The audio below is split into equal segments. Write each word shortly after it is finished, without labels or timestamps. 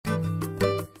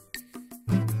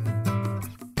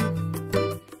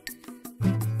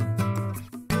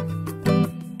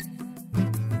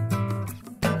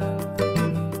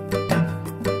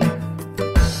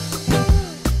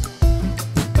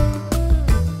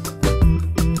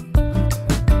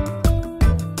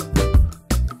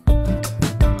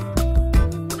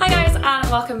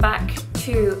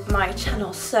my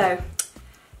channel. So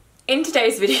in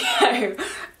today's video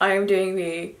I am doing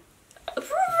the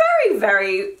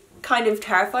very kind of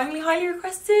terrifyingly highly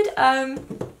requested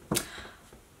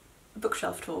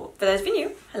bookshelf tour. For those of you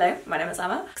new, hello, my name is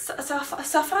Emma. So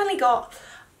I finally got,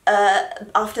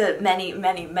 after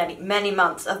many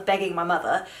months of begging my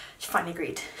mother, she finally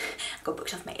agreed. I got a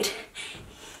bookshelf made.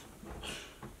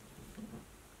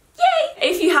 Yay!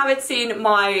 If you haven't seen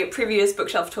my previous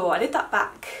bookshelf tour, I did that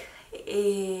back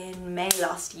in May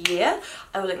last year.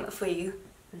 I will link that for you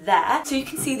there. So you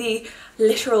can see the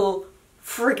literal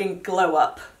friggin' glow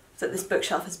up that this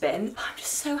bookshelf has been. I'm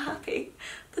just so happy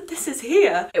that this is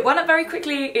here. It went up very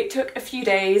quickly, it took a few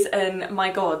days, and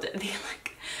my god,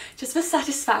 just the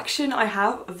satisfaction I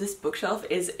have of this bookshelf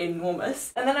is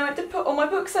enormous. And then I went to put all my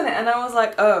books in it and I was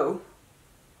like, oh.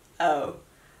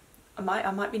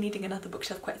 I might be needing another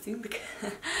bookshelf quite soon because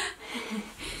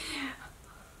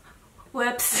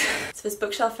whoops. So this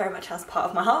bookshelf very much has part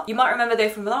of my heart. You might remember though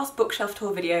from the last bookshelf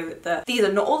tour video that these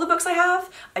are not all the books I have.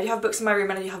 I do have books in my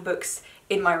room and I do have books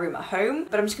in my room at home,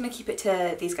 but I'm just gonna keep it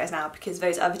to these guys now because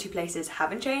those other two places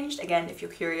haven't changed. Again, if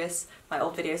you're curious, my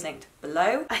old video is linked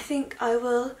below. I think I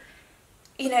will,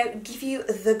 you know, give you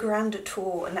the grand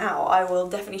tour now. I will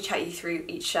definitely chat you through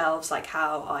each shelves, like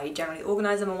how I generally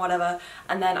organise them and whatever,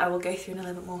 and then I will go through in a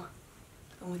little bit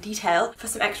more detail for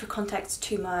some extra context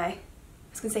to my, I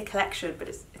was gonna say collection, but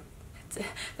it's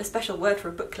the special word for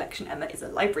a book collection, Emma, is a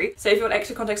library. So if you want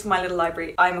extra context for my little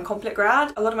library, I'm a complet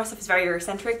grad. A lot of my stuff is very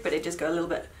Eurocentric, but it does go a little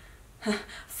bit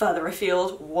further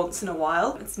afield once in a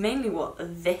while. It's mainly what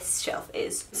this shelf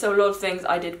is. So a lot of things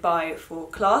I did buy for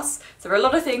class. So there are a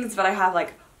lot of things that I have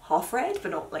like half read,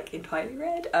 but not like entirely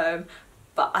read.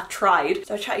 But I tried.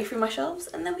 So I'll chat you through my shelves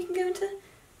and then we can go into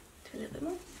a little bit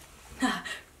more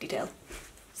detail.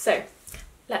 So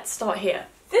let's start here.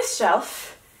 This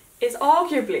shelf is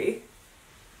arguably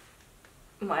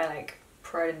my like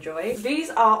pride and joy.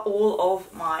 These are all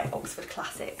of my Oxford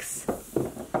classics.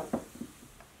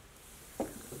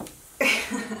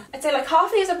 I'd say like half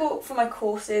of these I bought for my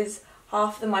courses,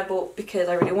 half of them I bought because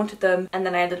I really wanted them, and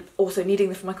then I ended up also needing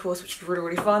them for my course, which was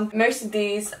really fun. Most of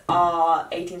these are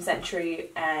 18th century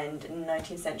and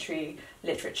 19th century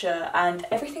literature, and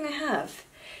everything I have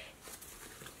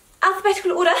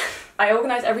alphabetical order. I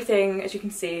organise everything, as you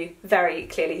can see, very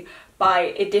clearly by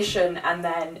edition, and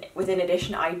then within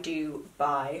edition I do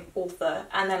by author,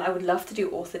 and then I would love to do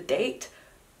author date,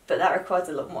 but that requires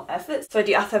a lot more effort. So I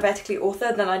do alphabetically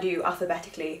author, then I do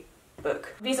alphabetically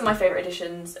book. These are my favourite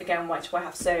editions, again, which I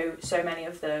have so many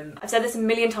of them. I've said this a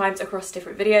million times across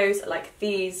different videos, like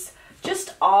these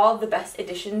just are the best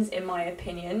editions in my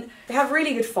opinion. They have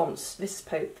really good fonts. This is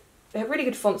Pope. They have really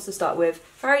good fonts to start with,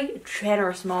 very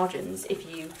generous margins if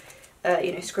you,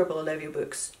 you know, scribble all over your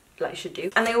books like you should do.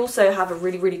 And they also have a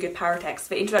really good paratext.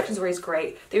 The introductions are always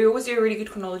great. They always do a really good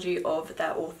chronology of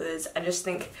their authors, and just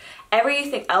think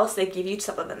everything else they give you to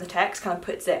supplement the text kind of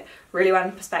puts it really well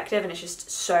in perspective, and it's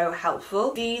just so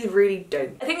helpful. These really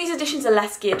don't. I think these editions are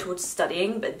less geared towards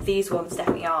studying, but these ones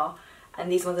definitely are.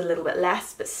 And these ones a little bit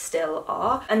less, but still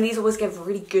are. And these always give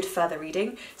really good further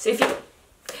reading. So if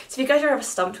you guys are ever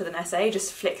stumped with an essay,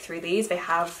 just flick through these. They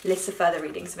have lists of further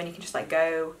reading, so then you can just like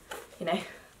go, you know,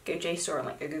 go JSTOR and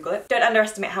like go Google it. Don't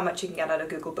underestimate how much you can get out of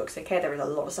Google Books, okay? There is a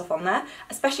lot of stuff on there,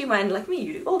 especially when, like me,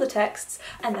 you do all the texts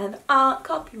and then there aren't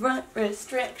copyright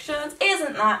restrictions.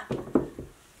 Isn't that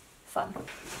fun?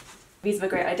 These are the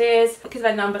great ideas. Because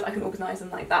they're numbered, I can organise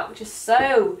them like that, which is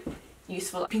so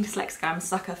useful. Being dyslexic, I'm a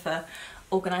sucker for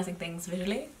organising things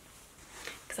visually,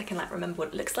 because I can like remember what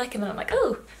it looks like, and then I'm like,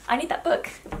 oh, I need that book.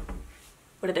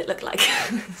 What did it look like?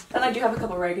 And I do have a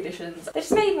couple of rogue editions. They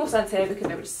just made more sense here because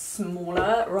they were just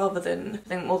smaller rather than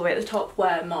them all the way at the top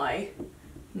where my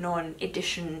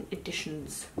non-edition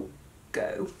editions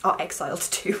go. Are exiled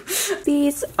too.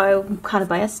 These, I'm kind of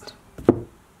biased.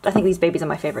 I think these babies are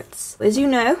my favourites. As you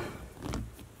know,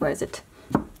 where is it?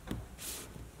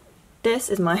 This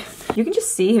is my, you can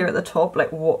just see here at the top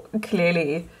like what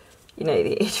clearly, you know,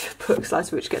 the age of books,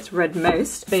 that's which gets read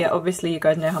most. But yeah, obviously you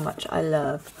guys know how much I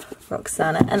love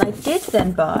Roxana. And I did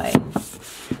then buy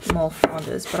Moll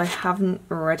Flanders, but I haven't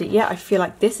read it yet. I feel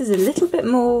like this is a little bit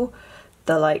more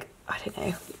the like, I don't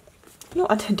know. No,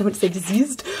 I don't want to say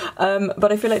diseased.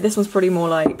 But I feel like this one's probably more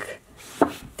like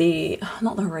the,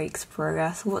 not the Rake's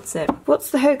Progress, what's it?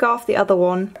 What's the Hogarth, the other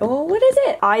one? Oh, what is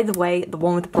it? Either way, the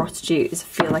one with the prostitutes, I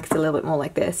feel like it's a little bit more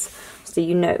like this. So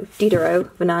you know,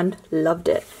 Diderot, Venand, loved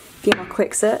it. Female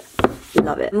Quixote,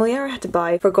 love it. Moliere I had to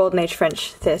buy for a Golden Age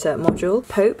French Theatre module.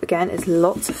 Pope, again, is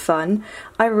lots of fun.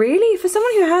 I really, for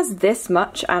someone who has this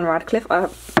much, Anne Radcliffe,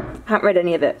 I haven't read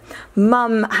any of it.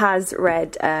 Mum has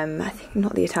read, I think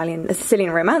not the Italian, the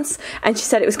Sicilian Romance, and she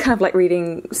said it was kind of like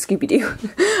reading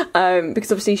Scooby-Doo,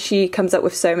 because obviously she comes up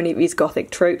with so many of these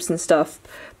gothic tropes and stuff,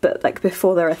 but like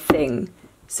before they're a thing,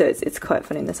 so it's quite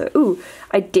funny in this. So, ooh,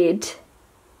 I did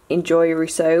enjoy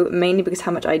Rousseau, mainly because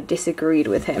how much I disagreed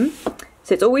with him.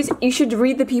 So it's always, you should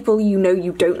read the people you know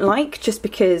you don't like, just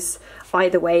because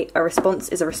either way, a response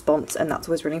is a response, and that's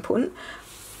always really important.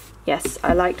 Yes,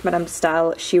 I liked Madame de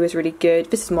Stael. She was really good.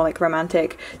 This is more like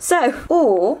romantic. So,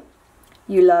 or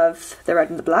you love The Red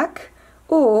and the Black,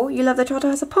 or you love The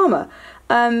Charterhouse of Parma.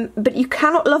 But you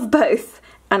cannot love both.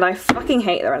 And I fucking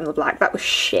hate The Red and the Black. That was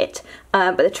shit.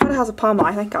 But The Charterhouse of Parma,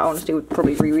 I think I honestly would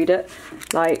probably reread it.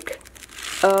 Like,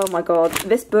 oh my god,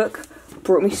 this book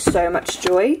brought me so much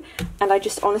joy. And I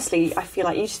just honestly, I feel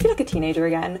like you just feel like a teenager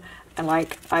again. And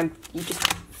like, you just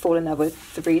fall in love with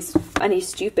Fabrice, and he's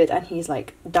stupid and he's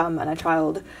like dumb and a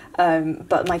child,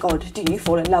 but my god, do you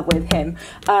fall in love with him.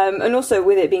 And also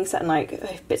with it being set in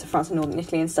like bits of France and northern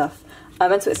Italy and stuff,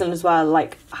 and Switzerland as well,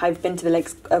 like I've been to the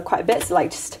lakes quite a bit, so like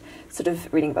just sort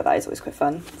of reading about that is always quite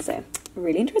fun. So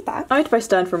really enjoyed that. I had to buy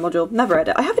Stern for a module, never read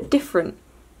it. I have a different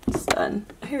Stern,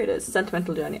 here it is,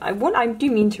 Sentimental Journey. I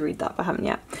do mean to read that, but I haven't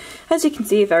yet. As you can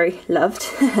see, a very loved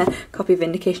copy of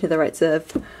Vindication of the Rights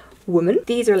of Woman.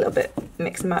 These are a little bit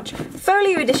mix and match.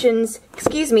 Folio editions,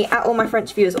 excuse me, at all my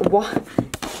French viewers, why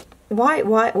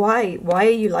are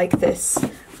you like this?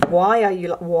 Why are you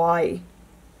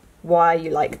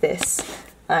like this?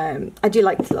 I do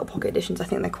like the little pocket editions, I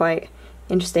think they're quite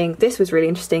interesting. This was really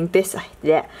interesting. This,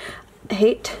 yeah, I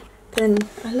hate, then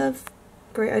I love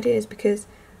great ideas because,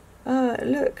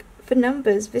 look, for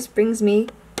numbers, this brings me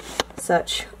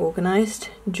such organised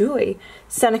joy.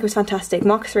 Seneca was fantastic.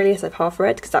 Marcus Aurelius I've half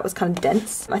read because that was kind of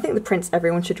dense. I think The Prince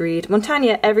everyone should read.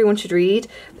 Montaigne everyone should read.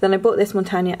 But then I bought this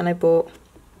Montaigne and I bought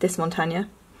this Montaigne.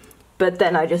 But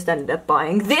then I just ended up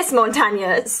buying this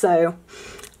Montaigne. So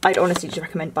I'd honestly just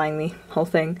recommend buying the whole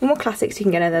thing. The more classics you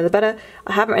can get in there, the better.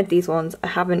 I haven't read these ones. I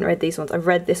haven't read these ones. I've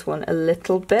read this one a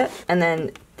little bit. And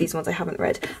then these ones I haven't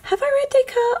read. Have I read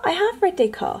Descartes? I have read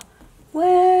Descartes.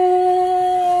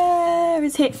 Where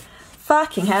is it?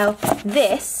 Fucking hell.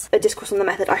 This, A Discourse on the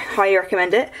Method, I highly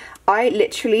recommend it. I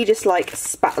literally just like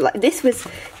spat, like this was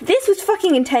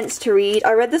fucking intense to read.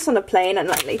 I read this on a plane and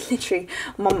like literally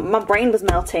my brain was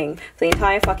melting for the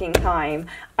entire fucking time.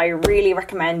 I really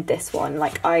recommend this one.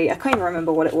 Like I can't even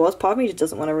remember what it was. Part of me just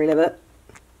doesn't want to relive it.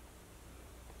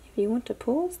 If you want to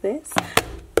pause this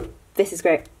is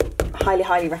great. Highly,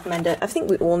 highly recommend it. I think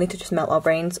we all need to just melt our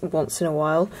brains once in a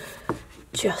while.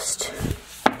 Just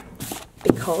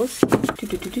because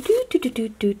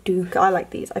I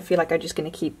like these. I feel like I'm just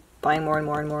going to keep buying more and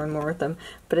more and more and more of them,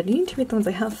 but I need to read the ones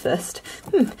I have first.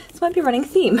 This might be a running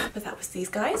theme. But that was these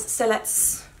guys, so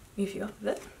let's move you up a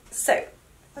bit. So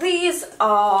these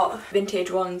are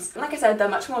vintage ones. Like I said, they're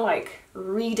much more like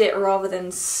read it rather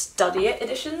than study it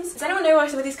editions. Does anyone know why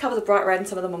some of these covers are bright red and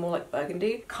some of them are more like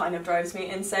burgundy? Kind of drives me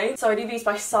insane. So I do these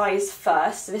by size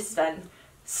first. So this is then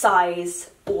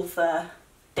size, author,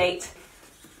 date.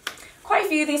 Quite a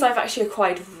few of these I've actually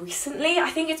acquired recently.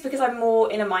 I think it's because I'm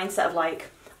more in a mindset of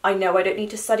like, I know I don't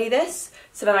need to study this,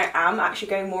 so then I am actually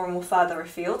going more and more further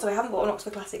afield. So I haven't bought an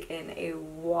Oxford Classic in a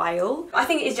while. I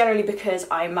think it is generally because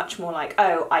I'm much more like,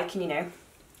 oh, I can, you know,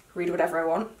 read whatever I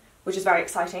want, which is very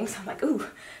exciting. So I'm like, ooh,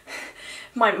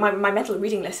 my mental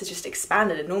reading list has just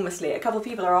expanded enormously. A couple of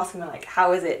people are asking me like,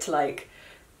 how is it to like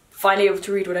finally able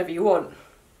to read whatever you want?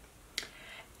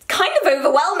 Kind of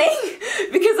overwhelming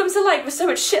because I'm still like, with so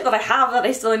much shit that I have that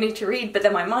I still need to read, but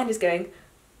then my mind is going,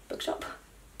 bookshop,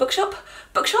 bookshop,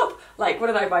 bookshop. Like, what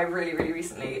did I buy really, really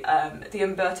recently? The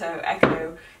Umberto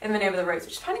Eco In the Name of the Rose,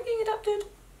 which is finally being adapted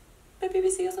by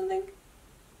BBC or something.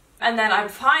 And then I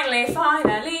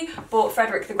finally bought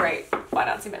Frederick the Great by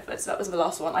Nancy Mitford, so that was the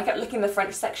last one. I kept looking in the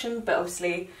French section, but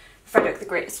obviously Frederick the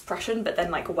Great is Prussian, but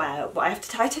then like where I have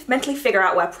to mentally figure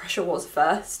out where Prussia was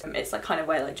first. It's like kind of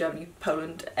where like Germany,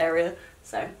 Poland area.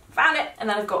 So found it, and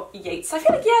then I've got Yeats. I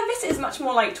feel like, yeah, this is much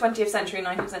more like 20th century,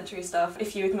 19th century stuff,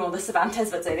 if you ignore the Cervantes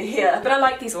that's over here. But I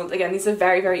like these ones. Again, these are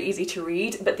very, very easy to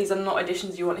read, but these are not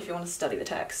editions you want if you want to study the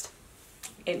text,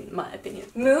 in my opinion.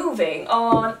 Moving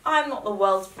on, I'm not the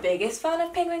world's biggest fan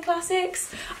of Penguin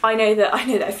Classics. I know that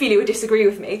Ophelia would disagree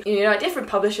with me. You know, like different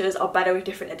publishers are better with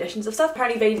different editions of stuff.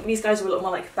 Apparently these guys are a lot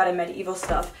more like better medieval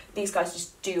stuff. These guys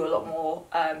just do a lot more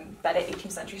better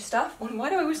 18th century stuff. Why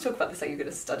do I always talk about this like you're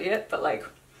gonna study it? But like,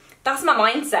 that's my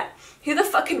mindset. Who the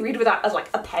fuck can read without as like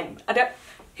a pen?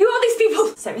 Who are these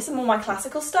people? So this is more my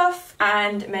classical stuff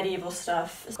and medieval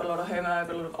stuff. It's got a lot of Homer,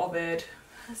 got a lot of Ovid,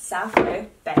 Sappho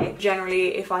Bay.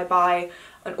 Generally, if I buy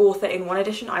an author in one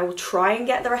edition, I will try and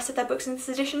get the rest of their books in this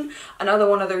edition. Another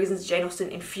one of the reasons Jane Austen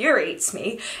infuriates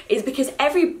me is because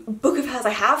every book of hers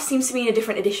I have seems to be in a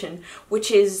different edition,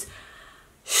 which is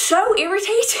so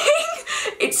irritating.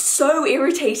 It's so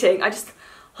irritating. I just,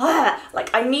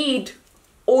 like, I need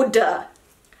order.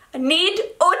 I need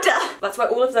order! That's why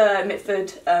all of the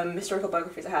Mitford historical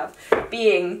biographies I have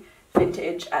being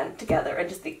vintage and together and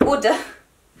just the order.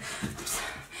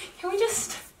 Can we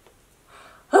just...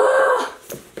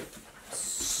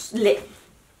 Lit.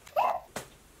 That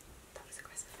was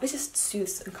aggressive. It just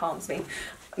soothes and calms me.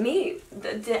 I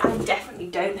definitely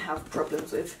don't have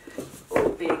problems with all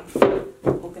being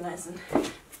organised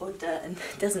and order, and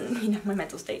doesn't, you know, my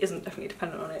mental state isn't definitely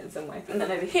dependent on it in some way. And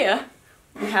then over here,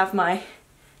 we have my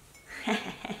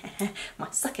my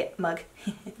suck it mug.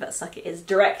 That suck it is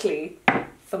directly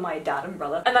for my dad and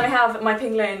brother. And then I have my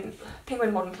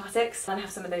Penguin Modern Classics, and I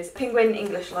have some of those Penguin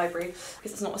English Library,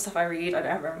 because it's not the stuff I read, I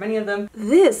don't have very many of them.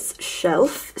 This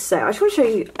shelf, so I just want to show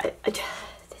you,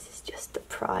 this is just the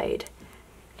pride,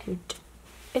 and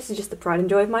this is just the pride and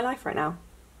joy of my life right now.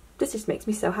 This just makes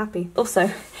me so happy.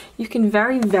 Also, you can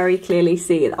very, very clearly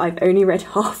see that I've only read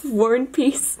half of War and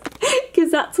Peace, because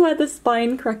that's where the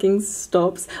spine cracking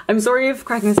stops. I'm sorry if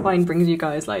cracking the spine brings you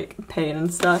guys like pain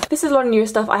and stuff. This is a lot of newer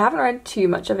stuff. I haven't read too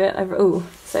much of it.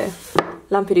 So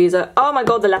Lampedusa. Oh my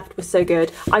god, the left was so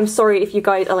good. I'm sorry if you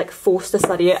guys are like forced to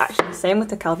study it. Actually, same with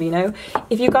the Calvino.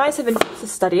 If you guys have been forced to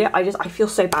study it, I feel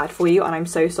so bad for you, and I'm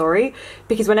so sorry,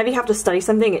 because whenever you have to study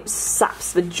something, it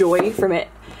saps the joy from it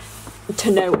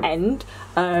to no end.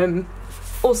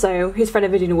 Also, Who's Afraid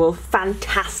of Virginia Woolf,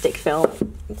 fantastic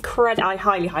film. I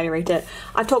highly, highly rate it.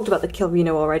 I've talked about the Calvino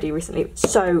already recently.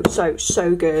 It's so, so,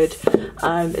 so good.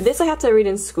 This I had to read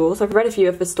in school, so I've read a few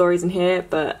of the stories in here,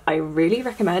 but I really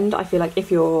recommend. I feel like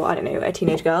if you're, I don't know, a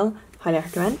teenage girl, highly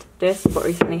recommend this, but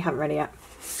recently haven't read it yet.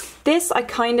 This I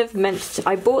kind of meant to,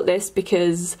 I bought this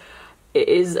because it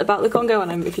is about the Congo,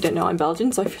 and if you don't know, I'm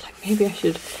Belgian, so I feel like maybe I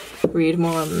should read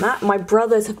more on that. My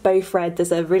brothers have both read,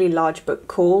 there's a really large book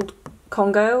called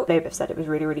Congo. They both said it was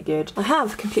really, really good. I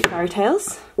have Complete Fairy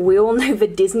Tales. We all know the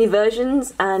Disney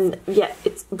versions, and yeah,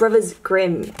 it's Brothers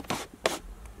Grimm.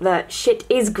 That shit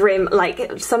is grim.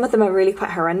 Like, some of them are really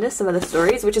quite horrendous, some of the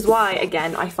stories, which is why,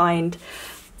 again, I find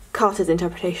Carter's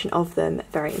interpretation of them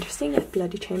very interesting.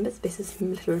 Bloody Chambers, this is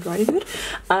Little Red Riding Hood.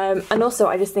 And also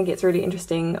I just think it's really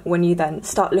interesting when you then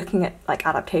start looking at like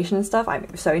adaptation and stuff.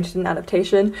 I'm so interested in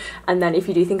adaptation, and then if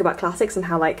you do think about classics and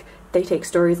how like they take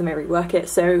stories and they rework it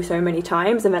so many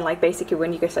times, and then like basically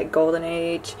when you go to like Golden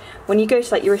Age, when you go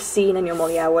to like your Racine and your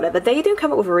Moliere or whatever, they don't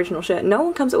come up with original shit. No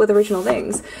one comes up with original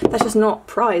things. That's just not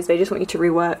prized. They just want you to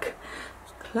rework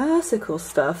classical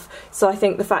stuff. So I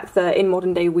think the fact that in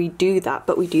modern day we do that,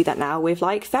 but we do that now with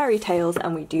like fairy tales,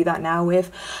 and we do that now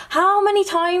with, how many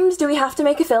times do we have to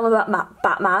make a film about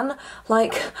Batman?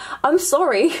 Like, I'm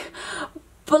sorry,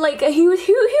 but like who was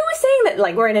saying that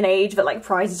like we're in an age that like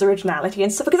prizes originality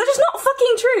and stuff? Because that's just not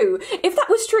fucking true. If that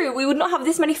was true, we would not have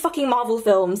this many fucking Marvel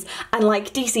films and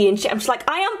like DC and shit. I'm just like,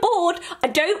 I am bored. I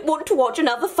don't want to watch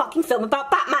another fucking film about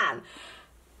Batman.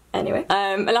 Anyway,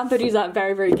 Lampedusa,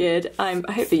 very, very good. I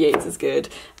hope the Yates is good,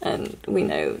 and we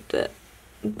know that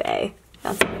they,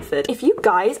 that's Mitford. If you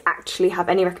guys actually have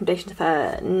any recommendations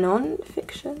for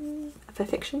non-fiction, for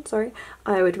fiction, sorry,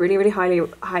 I would really, really highly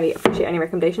appreciate any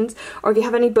recommendations. Or if you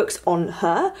have any books on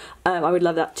her, I would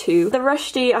love that too. The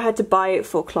Rushdie I had to buy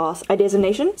for class, Ideas of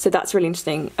Nation, so that's really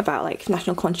interesting about like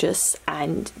national conscious,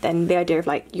 and then the idea of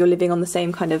like you're living on the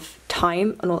same kind of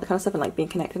time and all that kind of stuff, and like being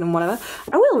connected and whatever.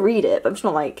 I will read it, but I'm just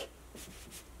not like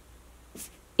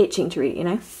itching to read it, you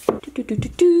know?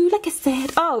 Like I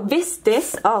said. Oh,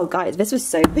 oh guys, this is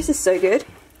so good.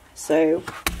 So,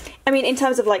 I mean, in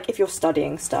terms of like if you're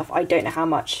studying stuff, I don't know how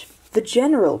much the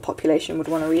general population would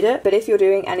want to read it, but if you're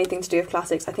doing anything to do with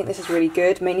classics, I think this is really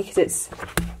good, mainly because it's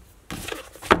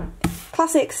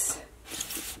classics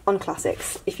on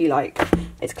classics, if you like.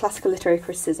 It's classical literary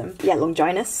criticism. Yeah,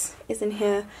 Longinus is in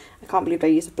here. I can't believe I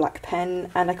used a black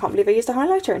pen, and I can't believe I used a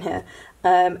highlighter in here.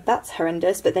 That's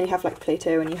horrendous, but then you have like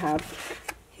Plato, and you have,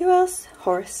 who else?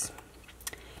 Horace.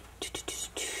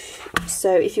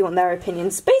 So if you want their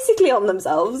opinions basically on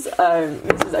themselves,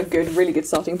 this is a really good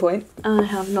starting point.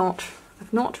 I've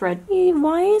not read,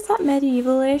 why is that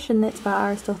medievalish and it's about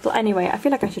Aristotle? Anyway, I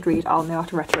feel like I should read I'll Know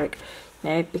Art and Rhetoric, you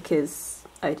know, because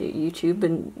I do YouTube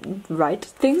and write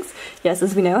things. Yes,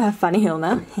 as we know, I have Fanny Hill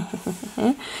now.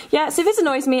 Yeah, so this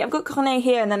annoys me. I've got Cornet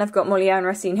here and then I've got Molière and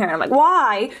Racine here. And I'm like,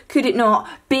 why could it not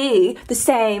be the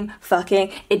same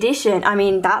fucking edition? I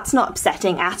mean, that's not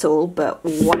upsetting at all, but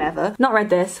whatever. Not read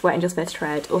this, Where Angels Fear to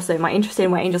Tread. Also, my interest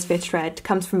in Where Angels Fear to Tread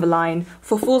comes from the line,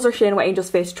 For fools rush in, where angels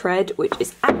fear to tread, which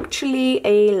is actually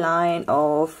a line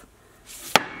of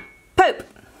Pope.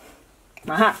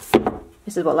 Aha.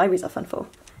 This is what libraries are fun for.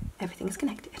 Everything is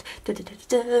connected. Da, da, da,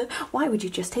 da, da. Why would you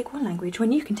just take one language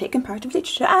when you can take comparative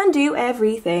literature and do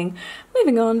everything?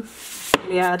 Moving on.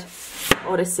 Iliad,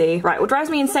 Odyssey. Right, what drives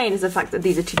me insane is the fact that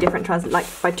these are two different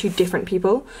by two different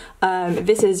people.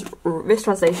 This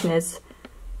translation is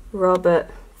Robert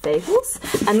Fables,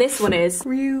 and this one is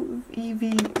my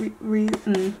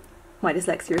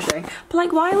dyslexia is showing. But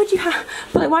like, why would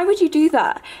you do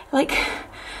that? Like,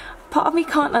 part of me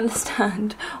can't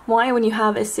understand why when you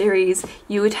have a series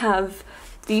you would have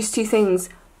these two things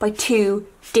by two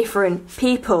different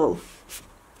people.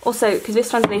 Also, because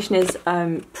this translation is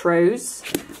prose,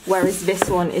 whereas this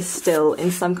one is still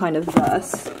in some kind of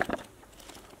verse.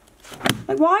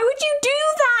 Like, why would you do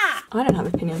that? I don't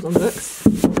have opinions on books.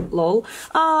 Lol.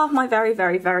 Ah, my very,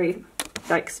 very, very,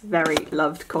 like, very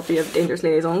loved copy of Dangerous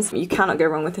Liaisons. You cannot go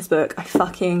wrong with this book. I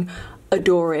fucking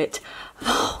adore it.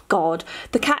 Oh god,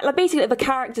 basically the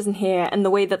characters in here and the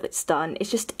way that it's done,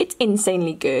 it's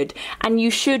insanely good. And you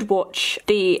should watch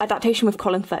the adaptation with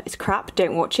Colin Firth. It's crap,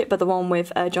 don't watch it, but the one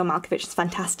with John Malkovich is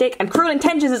fantastic, and Cruel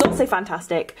Intentions is also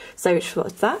fantastic. So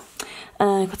what's that?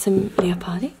 Got some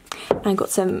Leopardi and got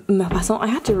some Maupassant. I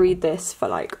had to read this for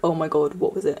like, oh my god,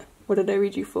 what was it? What did I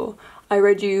read you for? I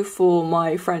read you for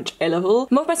my French A-level.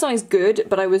 Maupassant is good,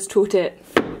 but I was taught it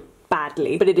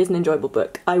badly, but it is an enjoyable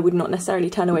book. I would not necessarily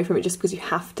turn away from it just because you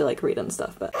have to like read on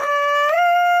stuff, but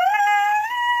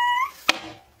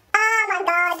oh my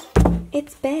god,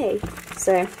 it's Bay.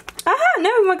 So aha, no,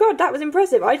 oh my god, that was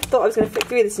impressive. I thought I was going to flick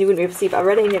through this and you wouldn't be able to see, but I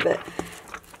read any of it.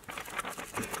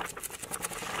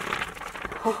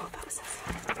 Oh, that was so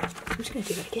fun. I'm just going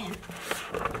to do that again.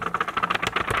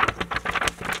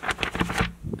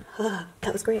 Oh,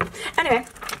 that was great. Anyway,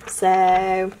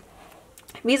 so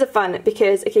these are fun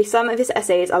because, okay, some of his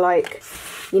essays are like,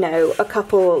 you know, a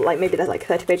couple, like maybe they're like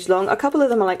 30 pages long. A couple of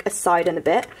them are like a side and a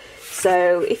bit.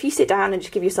 So if you sit down and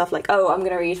just give yourself like, oh, I'm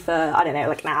going to read for, I don't know,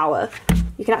 like an hour,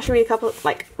 you can actually read a couple of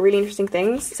like really interesting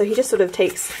things. So he just sort of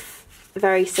takes a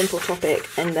very simple topic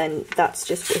and then that's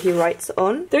just what he writes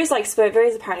on. There is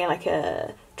apparently like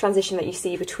a transition that you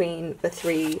see between the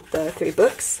three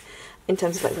books in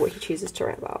terms of like what he chooses to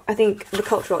write about. I think the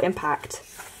cultural impact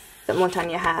that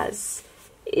Montaigne has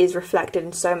is reflected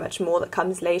in so much more that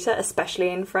comes later, especially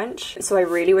in French. So I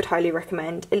really would highly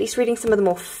recommend at least reading some of the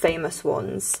more famous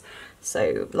ones.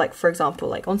 So like, for example,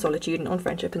 like On Solitude and On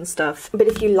Friendship and stuff. But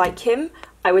if you like him,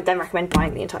 I would then recommend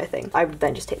buying the entire thing. I would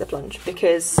then just take the plunge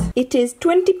because it is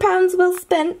 £20 well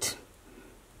spent.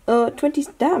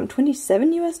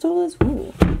 27 US dollars.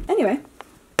 Ooh. Anyway.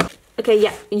 Okay,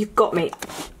 yeah, you've got me.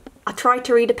 I tried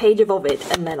to read a page of Ovid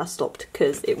and then I stopped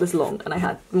because it was long and I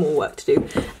had more work to do.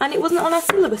 And it wasn't on our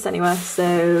syllabus anywhere,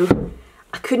 so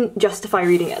I couldn't justify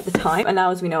reading it at the time. And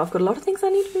now, as we know, I've got a lot of things I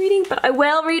need to be reading, but I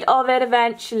will read Ovid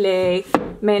eventually.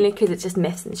 Mainly because it's just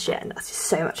myths and shit and that's just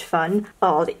so much fun.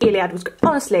 Oh, the Iliad was great.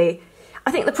 Honestly,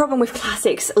 I think the problem with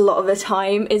classics a lot of the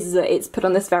time is that it's put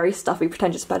on this very stuffy,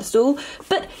 pretentious pedestal.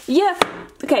 But yeah,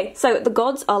 okay, so the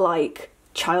gods are like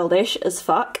childish as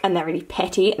fuck and they're really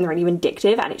petty and they're really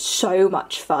vindictive and it's so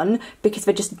much fun because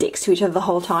they're just dicks to each other the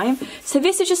whole time. So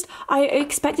this is just, I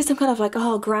expected some kind of like,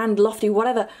 oh, grand, lofty,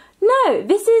 whatever. No,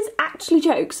 this is actually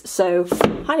jokes, so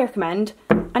highly recommend.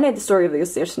 I know the story of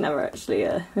this, I just never actually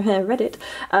read it,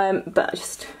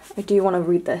 but I do want to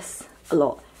read this a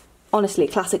lot. Honestly,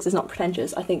 classics is not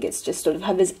pretentious. I think it's just sort of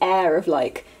have this air of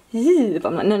like, but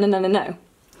I'm like, no, no, no, no, no.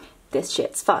 This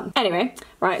shit's fun. Anyway,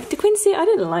 right, De Quincey, I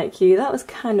didn't like you. That was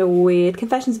kind of weird.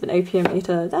 Confessions of an Opium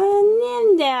Eater.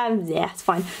 Yeah, it's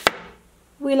fine.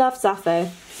 We love Sappho.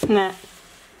 Nah.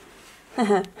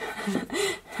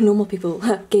 Normal people.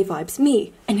 Gay vibes.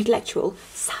 Me, an intellectual.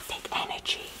 Sapphic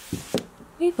energy.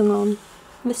 Moving on.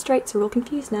 The straights are all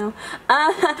confused now.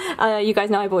 You guys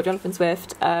know I bought Jonathan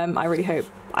Swift. I really hope.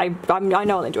 I know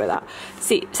I'll enjoy that.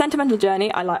 See, Sentimental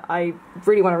Journey, I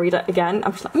really want to read it again.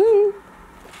 I'm just like,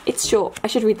 it's short. I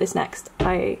should read this next.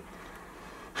 I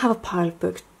have a pile of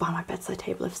books by my bedside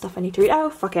table of stuff I need to read. Oh,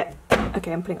 fuck it.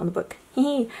 Okay, I'm putting it on the book.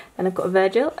 Then I've got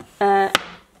Virgil. I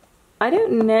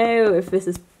don't know if this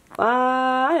is...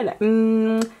 I don't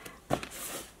know.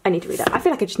 I need to read it. I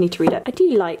feel like I just need to read it. I do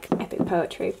like epic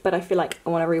poetry, but I feel like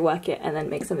I want to rework it and then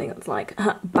make something that's like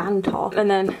banter. And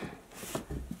then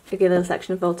a good little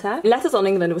section of Voltaire. Letters on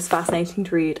England was fascinating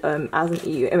to read as an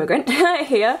EU immigrant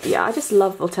here. Yeah, I just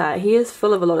love Voltaire. He is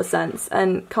full of a lot of sense,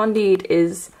 and Candide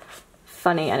is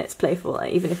funny and it's playful,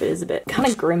 even if it is a bit kind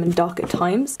of grim and dark at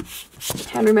times.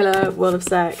 Henry Miller, World of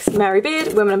Sex. Mary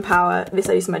Beard, Women and Power. This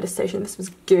I used in my dissertation. This was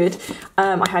good.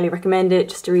 I highly recommend it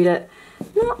just to read it.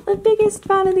 Not the biggest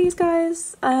fan of these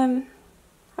guys. Haven't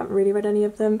really read any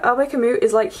of them. Albert Camus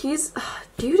is like,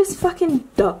 dude is fucking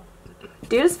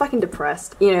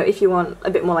depressed. You know, if you want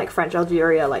a bit more like French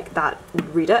Algeria like that,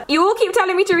 read it. You all keep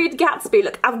telling me to read Gatsby.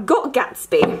 Look, I've got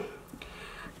Gatsby.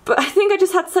 But I think I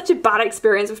just had such a bad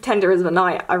experience with Tender as the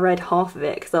Night. I read half of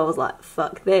it because I was like,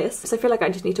 fuck this. So I feel like I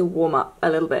just need to warm up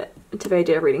a little bit to the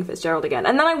idea of reading Fitzgerald again.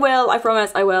 And then I will, I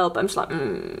promise I will, but I'm just like,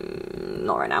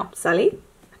 not right now. Sally?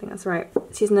 I think that's right.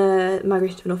 Season of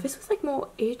Migration to the North. This was like more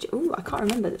Egypt. Ooh, I can't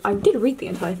remember. I did read the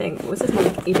entire thing. Was this more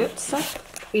like Egypt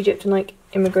stuff? Egypt and like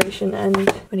immigration and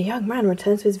when a young man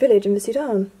returns to his village in the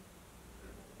Sudan.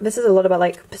 This is a lot about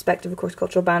like perspective, of course,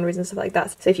 cultural boundaries and stuff like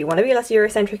that. So if you want to be less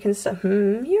Eurocentric and stuff,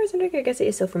 Eurocentric, I guess it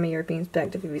is still from a European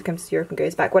perspective if he comes to Europe and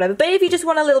goes back, whatever. But if you just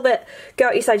want a little bit, go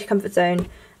outside your comfort zone,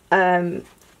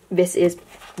 this is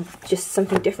just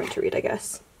something different to read, I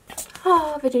guess.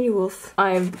 Ah, Virginia Woolf.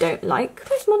 I don't like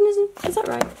postmodernism. Is that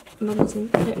right? Modernism?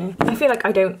 I don't know. I feel like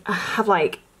I don't have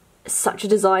like such a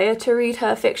desire to read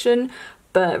her fiction,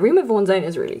 but Rima Vaughan's Own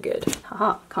is really good.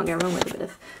 Haha, can't go wrong with a bit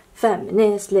of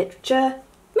feminist literature.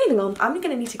 Moving on. I'm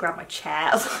gonna need to grab my chair.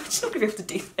 I'm just not gonna be able to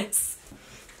do this.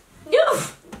 No!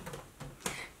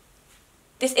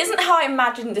 This isn't how I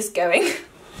imagined this going.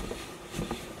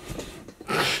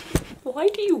 Why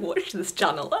do you watch this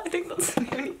channel? I think that's the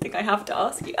only thing I have to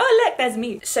ask you. Oh look, there's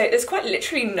me. So there's quite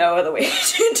literally no other way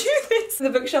to do this. The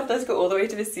bookshelf does go all the way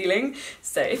to the ceiling.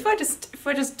 So if I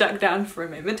just duck down for a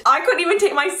moment, I couldn't even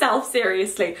take myself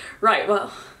seriously. Right,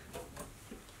 well,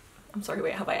 I'm sorry,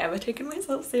 wait, have I ever taken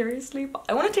myself seriously? But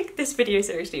I want to take this video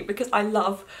seriously because I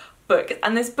love books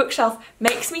and this bookshelf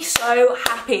makes me so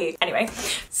happy. Anyway,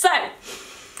 so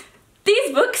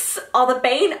these books are the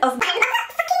bane of my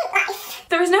fucking life.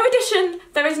 There is no edition,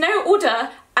 there is no order,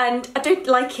 and I don't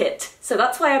like it. So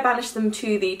that's why I banished them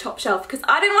to the top shelf because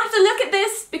I don't have to look at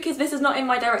this because this is not in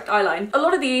my direct eye line. A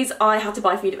lot of these I had to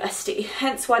buy for university,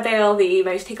 hence why they are the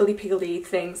most higgledy-piggledy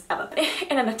things ever.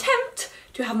 In an attempt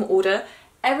to have an order,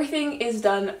 everything is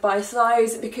done by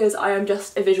size because I am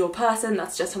just a visual person,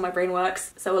 that's just how my brain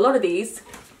works. So a lot of these,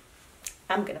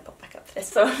 I'm gonna pop back up for this.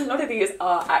 So a lot of these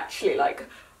are actually like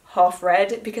half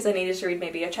read because I needed to read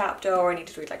maybe a chapter or I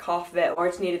needed to read like half of it or I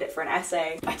just needed it for an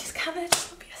essay. I just can't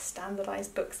just be a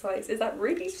standardized book size. Is that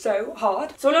really so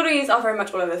hard? So a lot of these are very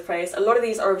much all over the place. A lot of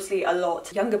these are obviously a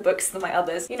lot younger books than my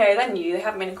others. You know, they're new, they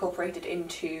haven't been incorporated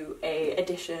into a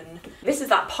edition. This is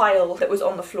that pile that was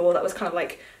on the floor that was kind of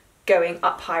like going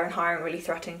up higher and higher and really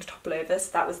threatening to topple over,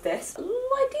 so that was this. Ooh,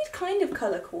 I did kind of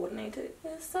colour coordinate it.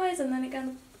 The size and then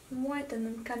again white and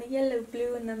then kind of yellow,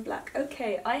 blue and then black.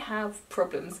 Okay, I have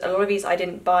problems. A lot of these I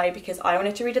didn't buy because I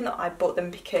wanted to read them, I bought them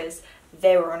because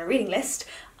they were on a reading list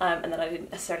and then I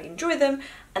didn't necessarily enjoy them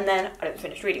and then I didn't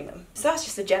finish reading them. So that's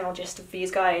just the general gist of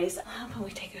these guys. How about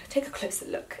we take a closer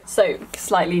look? So,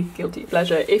 slightly guilty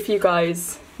pleasure. If you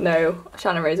guys know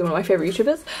Shannon Rose is one of my favourite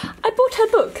YouTubers, I bought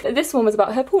her book. This one was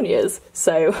about her porn years.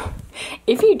 So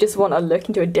if you just want to look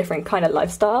into a different kind of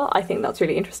lifestyle, I think that's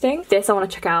really interesting. This I want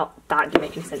to check out. That didn't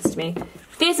make any sense to me.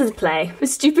 This is a play. The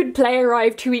stupid play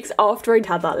arrived 2 weeks after I'd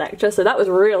had that lecture, so that was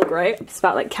real great. It's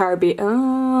about like Caribbean.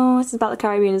 Oh, it's about the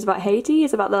Caribbean. It's about Haiti.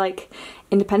 It's about the like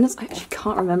independence. I actually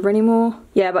can't remember anymore.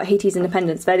 Yeah, about Haiti's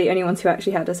independence. They're the only ones who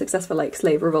actually had a successful like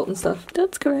slave revolt and stuff.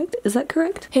 That's correct. Is that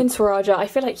correct? Hin Swaraja. I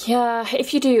feel like, yeah,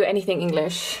 if you do anything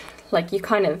English, like you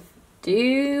kind of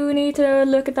do need to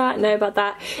look at that, know about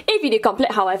that. If you do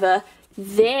complete, however,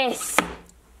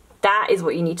 that is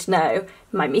what you need to know.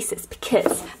 My Mises,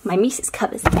 because my Mises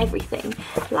covers everything.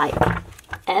 Like,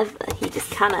 ever. He just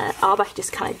kinda, Arbach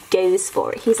just kinda goes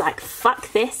for it. He's like,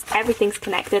 fuck this, everything's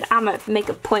connected, I'm gonna make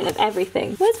a point of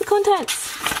everything. Where's the contents?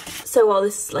 So while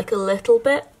this is like a little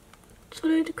bit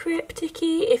sort of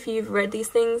cryptic-y, if you've read these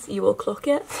things, you will clock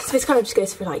it. So this kind of just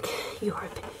goes through like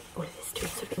Europe, all of history,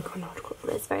 sort of in chronological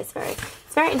order. It's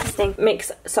very interesting.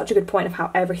 Makes such a good point of how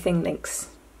everything links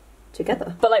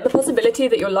together. But like the possibility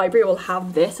that your library will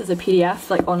have this as a PDF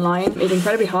like online is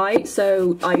incredibly high,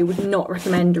 so I would not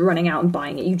recommend running out and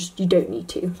buying it. You don't need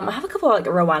to. I have a couple of like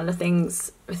Rwanda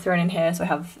things thrown in here, so I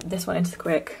have this one into the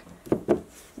quick.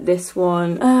 This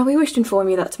one, we wish to inform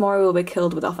you that tomorrow we'll be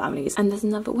killed with our families. And there's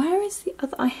another, where is the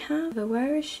other I have?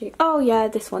 Where is she? Oh yeah,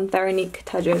 this one, Veronique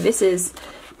Tajo.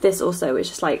 This also is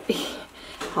just like,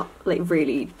 like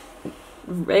really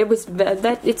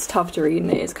it's tough to read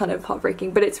and it's kind of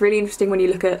heartbreaking, but it's really interesting when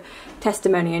you look at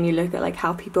testimony and you look at like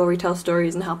how people retell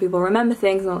stories and how people remember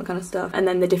things and all that kind of stuff, and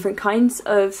then the different kinds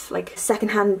of like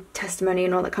secondhand testimony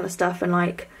and all that kind of stuff, and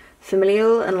like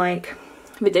familial, and like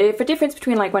the difference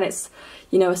between like when it's,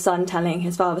 you know, a son telling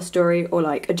his father's story or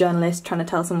like a journalist trying to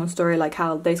tell someone's story, like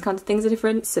how those kinds of things are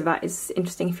different. So that is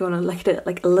interesting if you want to look at it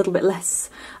like a little bit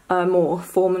less more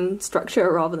form and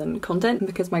structure rather than content,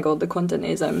 because my god, the content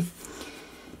is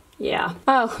yeah.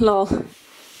 Oh lol,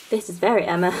 this is very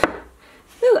Emma.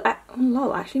 Ooh,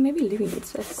 lol, actually maybe Louis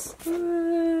needs this.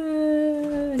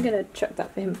 I'm gonna chuck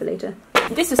that for him for later.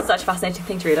 This was such a fascinating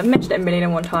thing to read. I've mentioned it a million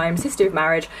and one times. History of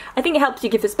marriage. I think it helps you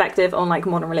give perspective on like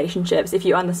modern relationships if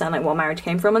you understand like what marriage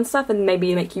came from and stuff, and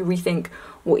maybe make you rethink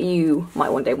what you might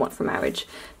one day want from marriage.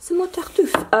 Some more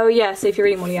Tartuffe. Oh yeah, so if you're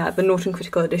reading Molière, the Norton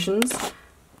Critical Editions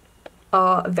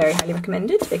are very highly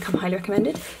recommended. They come highly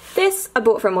recommended. This I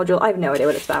bought for a module. I have no idea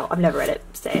what it's about. I've never read it,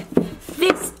 so.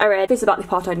 This I read. This is about the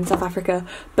apartheid in South Africa,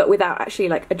 but without actually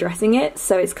like addressing it.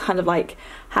 So it's kind of like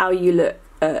how you look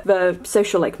the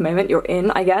social like moment you're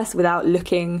in, I guess, without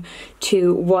looking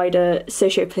to wider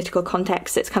socio-political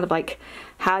context. It's kind of like,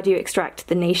 how do you extract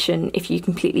the nation if you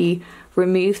completely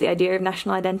remove the idea of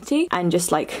national identity and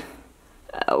just like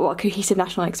what cohesive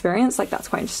national experience, like that's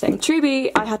quite interesting.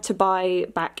 Truby I had to buy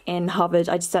back in Harvard.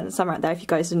 I just spent the summer out there, if you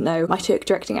guys didn't know. I took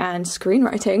directing and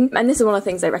screenwriting, and this is one of the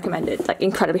things they recommended like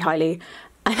incredibly highly,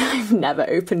 and I've never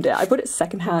opened it. I bought it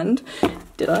secondhand.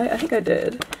 Did I? I think I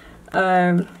did.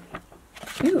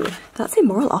 Ooh, that's a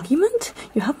moral argument?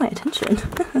 You have my attention.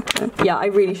 Yeah, I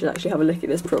really should actually have a look at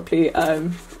this properly.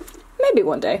 Maybe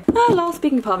one day. Lol,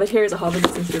 speaking of Harvard, here is a Harvard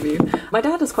business review. My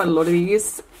dad does quite a lot of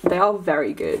these. They are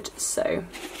very good, so,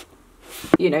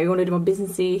 you know, you want to do more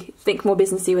businessy, think more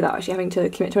businessy without actually having to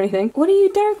commit to anything. What are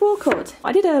you, Derek Walcott?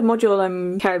 I did a module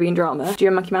on Caribbean drama. Do you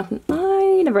remember Monkey Mountain?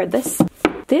 I never read this.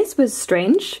 This was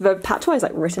strange. The patois is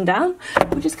like written down,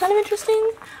 which is kind of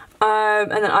interesting.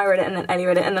 And then I read it, and then Ellie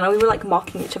read it, and then we were like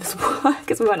marking each other's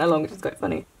work as we went along, which is quite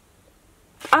funny.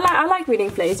 I like reading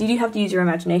plays. You do have to use your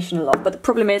imagination a lot, but the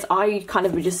problem is I kind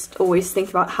of would just always think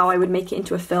about how I would make it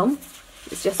into a film.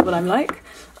 It's just what I'm like.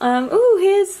 Ooh,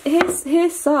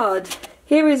 here's Sard.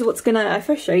 Here is what's gonna, if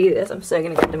I show you this, I'm so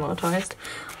gonna get demonetized.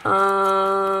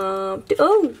 Oh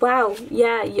wow,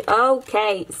 yeah,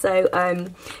 okay, so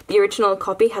the original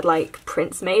copy had like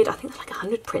prints made. I think there's like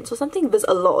 100 prints or something. There's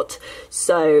a lot,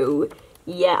 so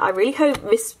yeah, I really hope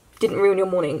this didn't ruin your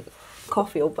morning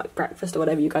coffee or like breakfast or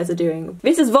whatever you guys are doing.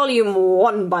 This is volume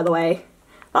 1, by the way.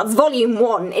 That's volume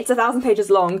 1. It's 1,000 pages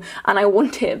long, and I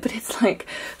want it, but it's like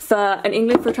for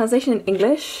a translation in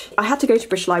English. I had to go to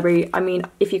British Library. I mean,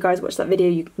 if you guys watched that video,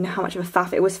 you know how much of a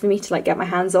faff it was for me to like get my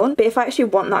hands on. But if I actually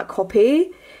want that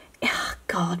copy, oh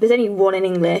god, there's only one in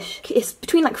English. It's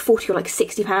between like 40 or like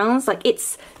 60 pounds. Like,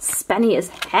 it's spenny as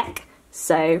heck.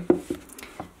 So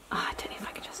I don't know if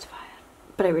I can justify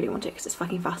it, but I really want it because it's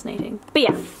fucking fascinating. But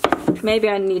yeah, maybe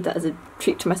I need that as a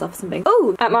treat to myself or something.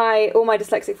 Oh, at all my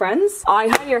dyslexic friends, I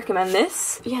highly recommend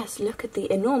this. Yes, look at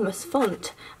the enormous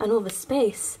font and all the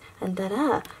space and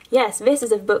da-da. Yes, this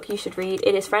is a book you should read.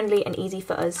 It is friendly and easy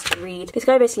for us to read. This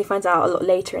guy basically finds out a lot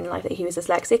later in life that he was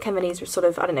dyslexic, and then he's sort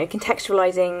of, I don't know,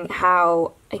 contextualizing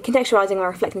and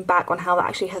reflecting back on how that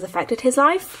actually has affected his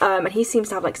life. And he seems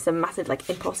to have like some massive like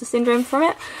imposter syndrome from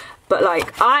it. But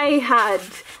like, I had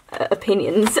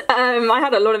opinions. I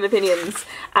had a lot of opinions,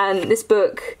 and this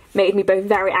book made me both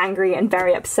very angry and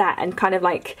very upset, and kind of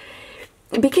like,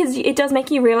 because it does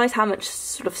make you realise how much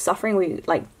sort of suffering we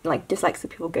like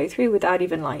dyslexic people go through without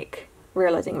even like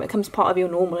realising it becomes part of your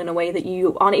normal in a way that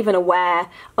you aren't even aware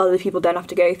other people don't have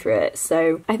to go through it.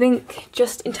 So I think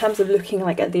just in terms of looking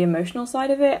like at the emotional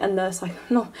side of it and the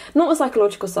not the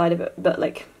psychological side of it, but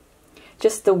like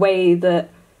just the way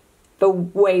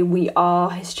we are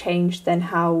has changed, then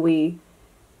how we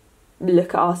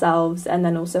look at ourselves, and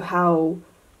then also how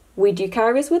we do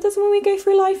carry this with us when we go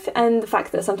through life, and the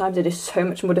fact that sometimes it is so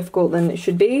much more difficult than it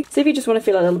should be. So if you just want to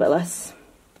feel a little bit less,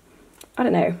 I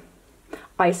don't know,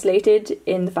 isolated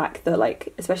in the fact that,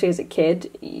 like, especially as a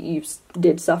kid, you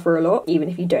did suffer a lot, even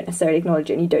if you don't necessarily acknowledge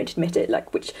it and you don't admit it,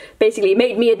 like, which basically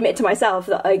made me admit to myself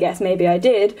that I guess maybe I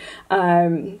did.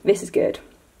 This is good.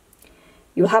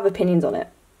 You'll have opinions on it,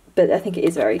 but I think it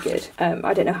is very good.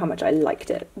 I don't know how much I liked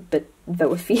it, but there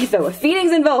were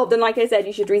feelings involved, and like I said,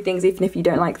 you should read things even if you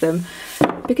don't like them,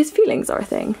 because feelings are a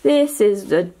thing. This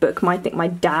is a book I think my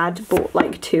dad bought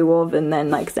like 2 of, and then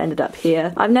like ended up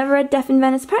here. I've never read Death in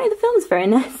Venice. Apparently the film's very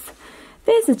nice.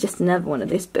 This is just another one of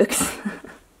these books.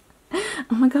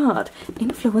 Oh my god,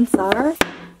 Influencer.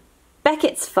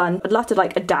 Beckett's fun. I'd love to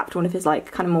like adapt one of his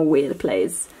like kind of more weird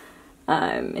plays.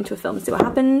 into a film and see what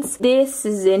happens. This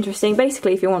is interesting.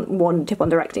 Basically, if you want one tip on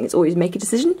directing, it's always make a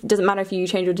decision. It doesn't matter if you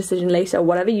change your decision later or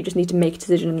whatever, you just need to make a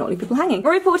decision and not leave people hanging.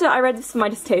 Harry Potter, I read this for my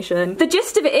dissertation. The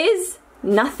gist of it is,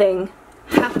 nothing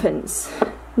happens.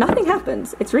 Nothing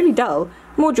happens. It's really dull.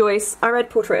 More Joyce. I read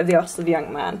Portrait of the Artist of a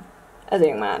Young Man, as a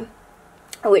young man,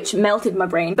 which melted my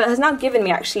brain, but has now given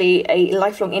me actually a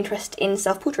lifelong interest in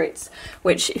self-portraits,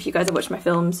 which if you guys have watched my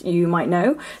films, you might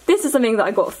know. This is something that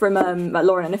I got from, that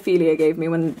Lauren and Ophelia gave me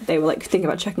when they were like thinking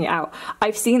about checking it out.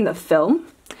 I've seen the film.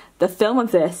 The film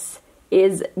of this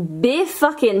is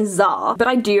be-fucking-zar, but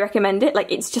I do recommend it.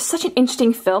 Like, it's just such an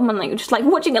interesting film, and like, just like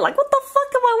watching it, like, what the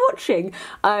fuck am I watching?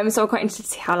 So I'm quite interested to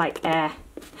see how like,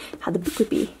 how the book would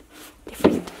be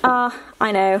different.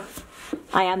 I know.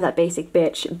 I am that basic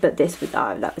bitch, but this was,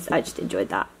 I just enjoyed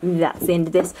that. That's the end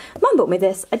of this. Mum bought me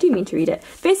this. I do mean to read it.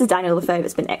 This is Daniel Defoe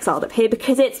that's been exiled up here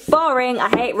because it's boring. I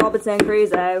hate Robinson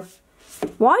Crusoe.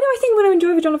 Why do I think I'm going to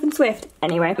enjoy the Jonathan Swift?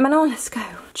 Anyway, Manon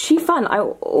Lescaut. She fun. I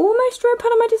almost wrote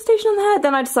part of my dissertation on her,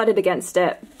 then I decided against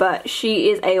it, but she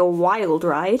is a wild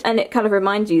ride, and it kind of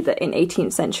reminds you that in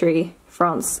 18th century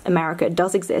France, America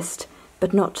does exist,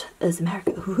 but not as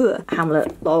America.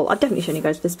 Hamlet, lol. I've definitely shown you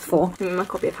guys this before. My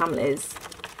copy of Hamlet is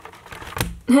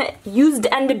used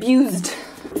and abused.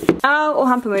 Oh, or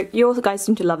Hampermook. You also guys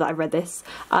seem to love that I've read this.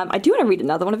 I do want to read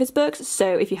another one of his books,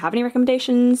 so if you have any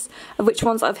recommendations of which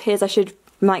ones of his I should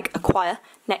like acquire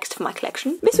next for my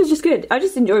collection. This was just good. I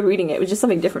just enjoyed reading it. It was just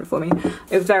something different for me.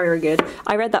 It was very, very good.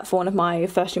 I read that for one of my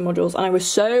first year modules and I was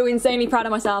so insanely proud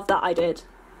of myself that I did.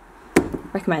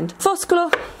 Recommend.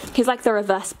 Foscolo. He's like the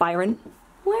reverse Byron.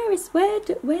 Where's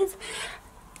there's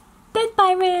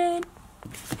Byron?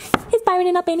 Here's Byron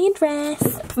in Albanian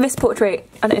dress. This portrait,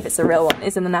 I don't know if it's a real one,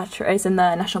 is in the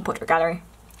National Portrait Gallery,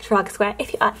 Trafalgar Square,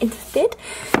 if you are interested.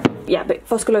 Yeah, but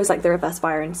Foscolo is like the reverse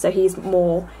Byron, so he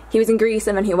was in Greece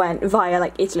and then he went via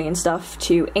like Italy and stuff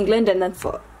to England, and then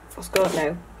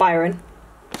Byron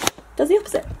does the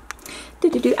opposite.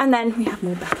 And then we have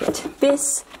more Beckett.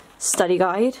 This study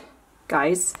guide,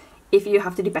 guys, if you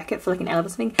have to do Beckett for like an L or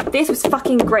something, this was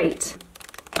fucking great.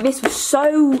 This was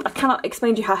so, I cannot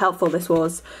explain to you how helpful this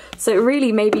was. So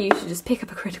really, maybe you should just pick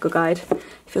up a critical guide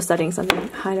if you're studying something. I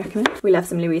highly recommend. We love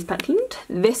some Louise Pentland.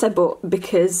 This I bought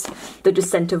because The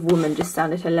Descent of Woman just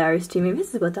sounded hilarious to me. This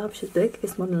is about Derbyshire's book,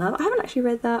 This Modern Love. I haven't actually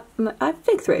read that. I've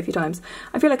flicked through it a few times.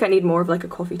 I feel like I need more of like a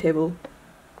coffee table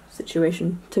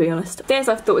situation, to be honest. This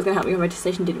I thought was going to help me with my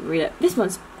dissertation, didn't read it. This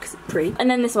one's because it's pretty. And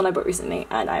then this one I bought recently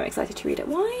and I'm excited to read it.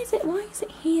 Why is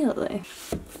it here though?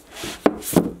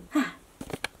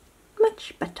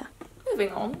 Much better.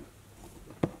 Moving on.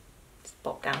 Just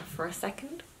pop down for a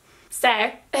second.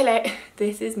 So, hello,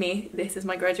 this is me. This is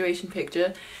my graduation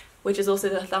picture, which is also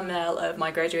the thumbnail of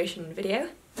my graduation video.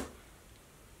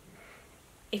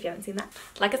 If you haven't seen that.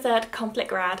 Like I said, conflict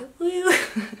grad, woo!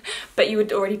 But you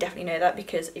would already definitely know that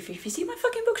because if you see my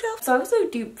fucking bookshelf. So I also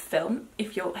do film,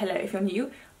 if you're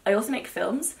new. I also make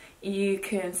films. You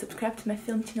can subscribe to my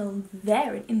film channel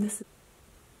there and in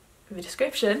the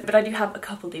description, but I do have a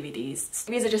couple DVDs.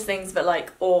 These are just things that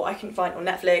like, or I can find on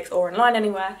Netflix or online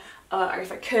anywhere, or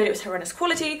if I could, it was horrendous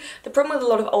quality. The problem with a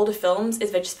lot of older films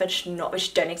is they just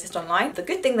don't exist online. The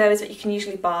good thing though is that you can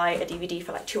usually buy a DVD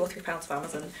for like £2 or £3 off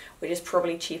Amazon, which is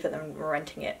probably cheaper than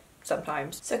renting it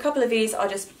sometimes. So a couple of these are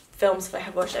just films that I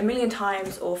have watched a million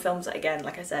times, or films that, again,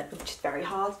 like I said, which is very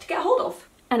hard to get a hold of.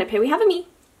 And up here we have a me.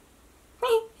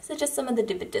 These are just some of the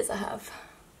DVDs I have.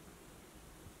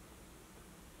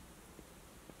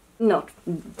 Not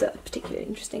that particularly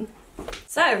interesting.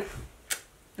 So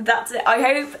that's it. I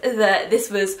hope that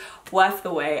this was worth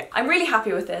the wait. I'm really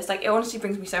happy with this. Like, it honestly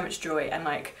brings me so much joy and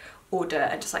like order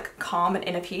and just like calm and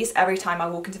inner peace every time I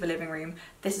walk into the living room.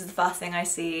 This is the first thing I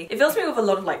see. It fills me with a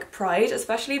lot of like pride,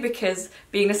 especially because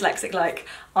being dyslexic, like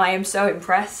I am so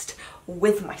impressed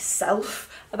with myself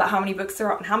about how many books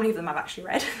there are and how many of them I've actually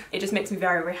read. It just makes me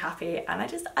very, very happy, and I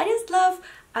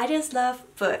just love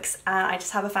books, and I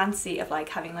just have a fantasy of like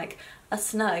having like a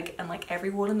snug and like every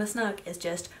wall in the snug is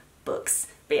just books.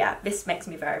 But yeah, this makes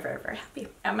me very, very, very happy.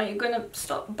 Am I gonna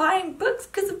stop buying books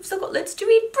because I've still got loads to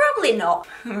read? Probably not.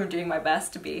 I'm doing my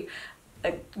best to be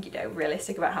you know,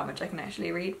 realistic about how much I can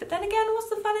actually read, but then again, what's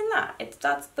the fun in that?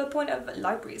 That's the point of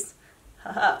libraries.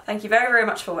 Haha. Thank you very, very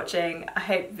much for watching. I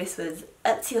hope this was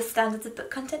up to your standards of book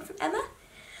content from Emma.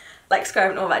 Like, subscribe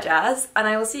and all that jazz, and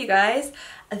I will see you guys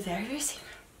very, very soon.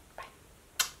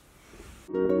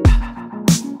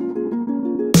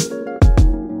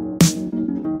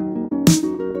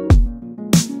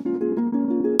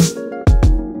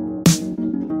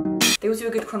 They always do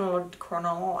a good chronology.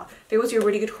 They always do a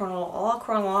really good chronology.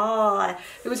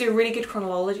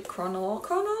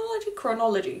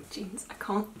 Jeez, I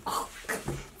can't. Oh.